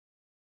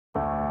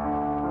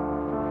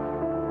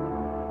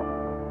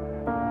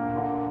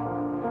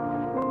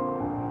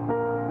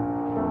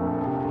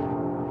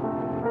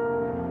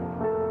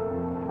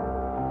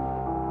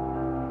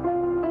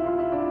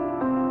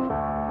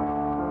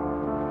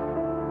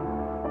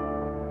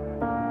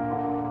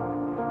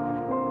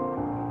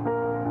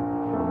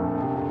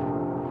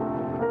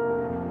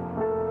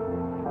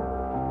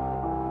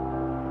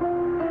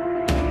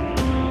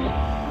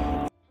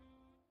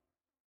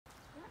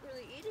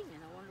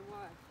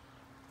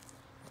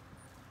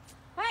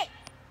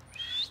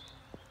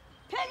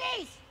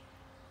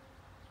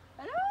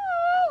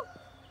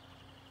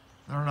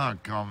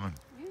not coming.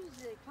 Usually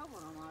they come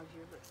when I'm out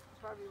here, but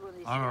probably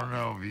when they. I don't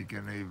know if you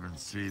can even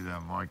see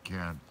them. I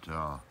can't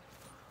tell.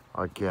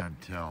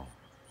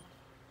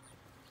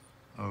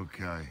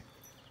 Okay.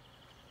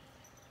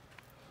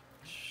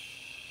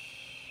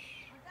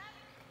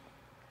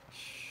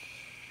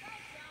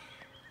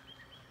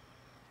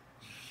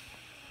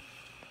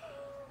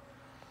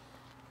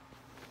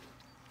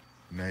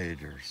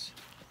 Maters.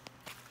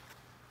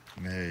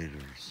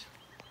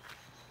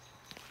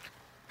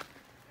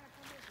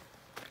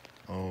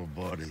 Oh,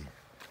 buddy.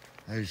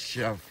 Hey,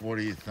 Chef, what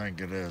do you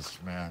think of this,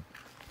 man?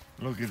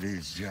 Look at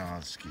these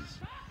Johnskis.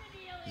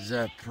 Is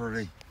that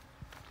pretty?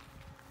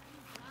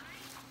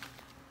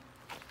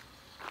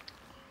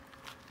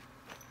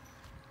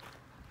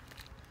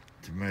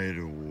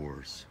 Tomato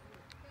Wars.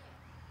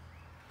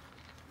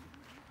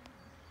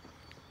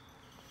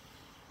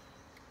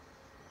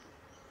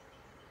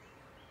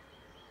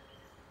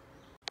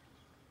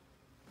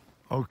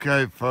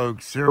 Okay,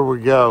 folks, here we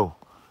go.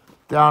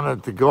 Down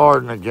at the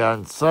garden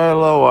again. Say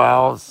hello,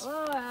 Alice.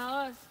 Hello,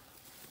 Alice.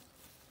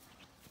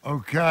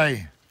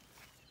 Okay.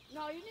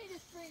 No, you need to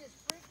spring a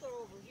sprinkler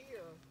over here.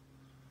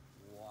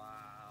 Wow.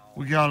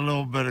 We got a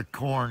little bit of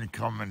corn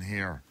coming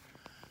here.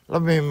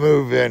 Let me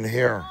move in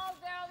here.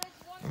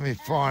 Let me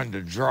find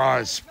a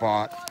dry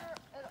spot.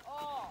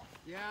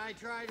 Yeah, I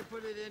tried to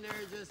put it in there,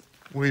 just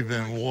We've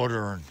been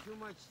watering, too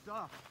much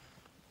stuff.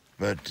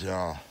 but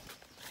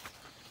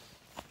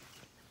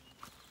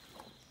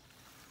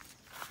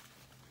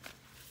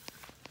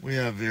we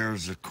have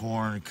ears of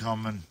corn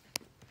coming.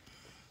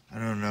 I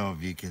don't know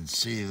if you can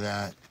see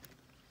that.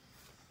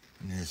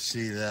 Can you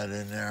see that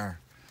in there?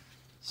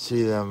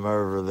 See them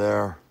over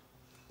there?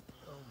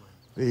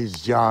 These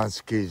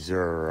Johnskis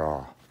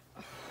are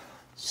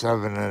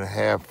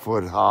 7.5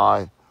 foot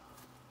high.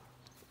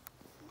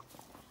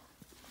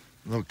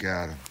 Look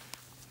at them.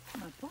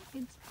 My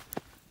pumpkins.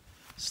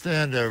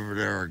 Stand over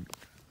there,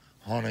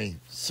 honey,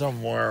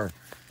 somewhere,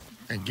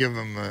 and give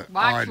them an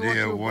Watch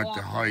idea what of what you the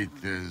want. height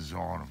is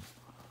on them.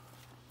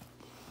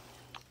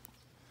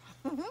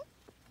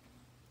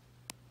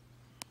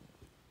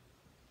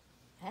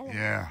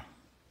 Yeah,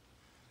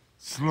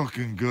 it's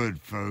looking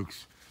good,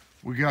 folks.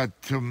 We got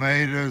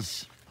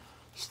tomatoes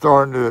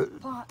starting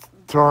to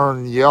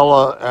turn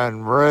yellow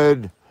and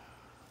red,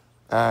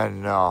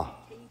 and Taters.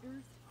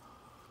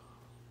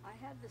 I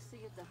had this thing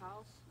at the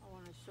house. I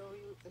want to show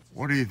you. It's a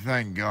what do you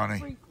think, Gunny?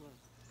 sprinkler.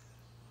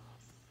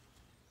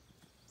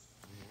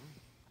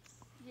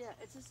 Yeah,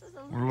 it's just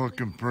a We're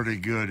looking pretty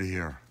good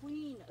here.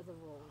 queen of the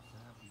rolls.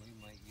 We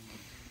might use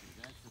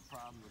it. That's the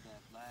problem with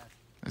that last.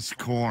 This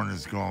corn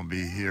is going to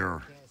be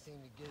here. Can't seem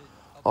to get it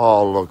up.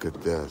 Oh, look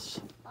at this.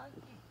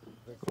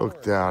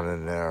 Look down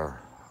in there.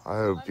 I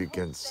hope you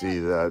can see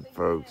that,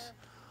 folks.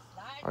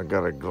 I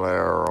got a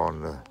glare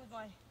on the...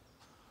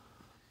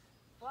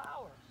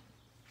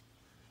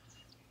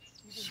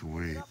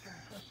 Sweet.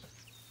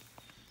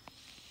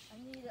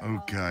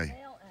 Okay.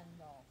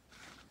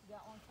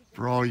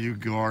 For all you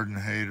garden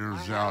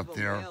haters out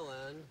there,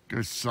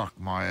 go suck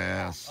my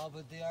ass. Up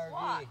at the RV.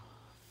 What?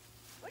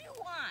 What do you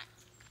want?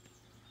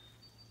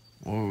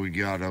 What we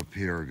got up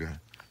here?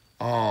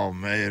 Oh,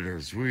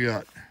 maters. We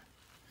got...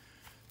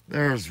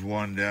 There's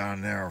one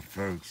down there,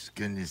 folks.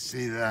 Can you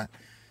see that?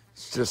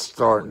 It's just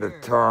starting to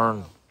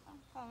turn.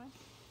 I'm coming.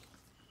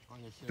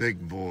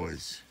 Big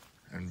boys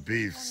and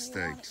beef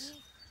steaks.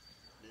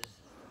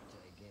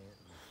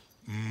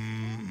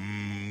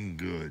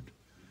 Good.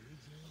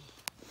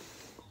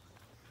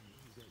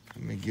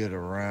 Let me get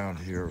around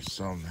here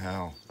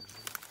somehow.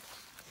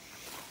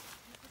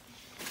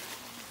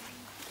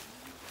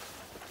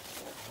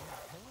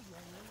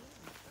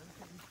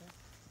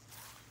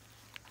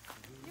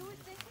 You would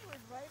think it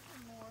would ripen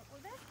more.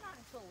 Well, that's not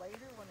until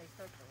later when they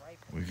start to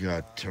ripen. We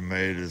got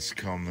tomatoes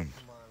coming.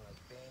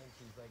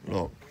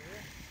 Look.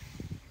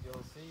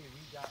 You'll see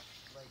we got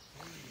like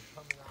 3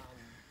 coming on.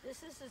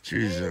 This is the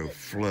Jeez, tomato oh, that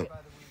flip.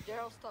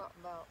 Daryl's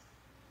talking about.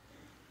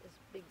 This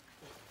big.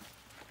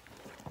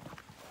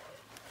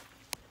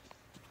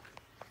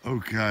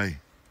 Okay.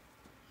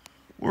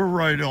 We're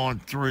right on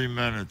 3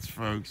 minutes,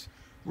 folks.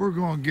 We're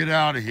going to get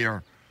out of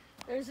here.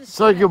 There's a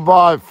Say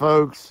goodbye,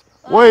 folks.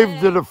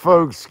 Wave to the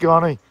folks,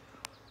 Scunny.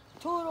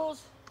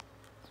 Toodles.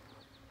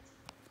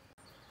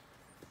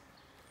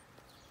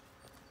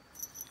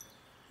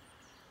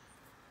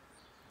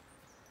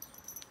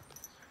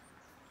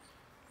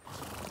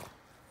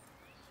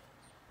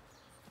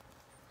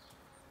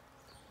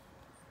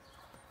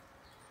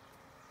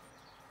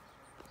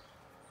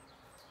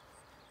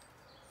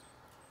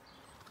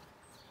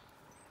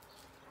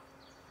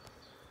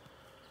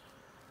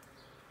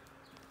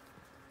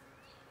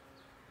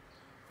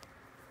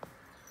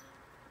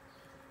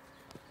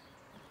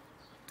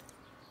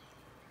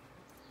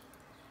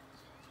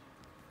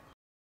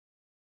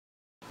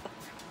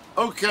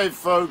 Okay,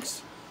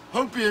 folks.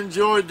 Hope you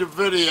enjoyed the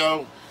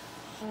video.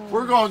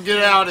 We're going to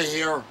get out of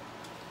here.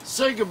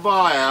 Say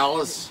goodbye,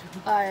 Alice.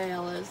 Bye,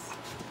 Alice.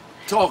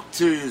 Talk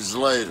to you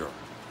later.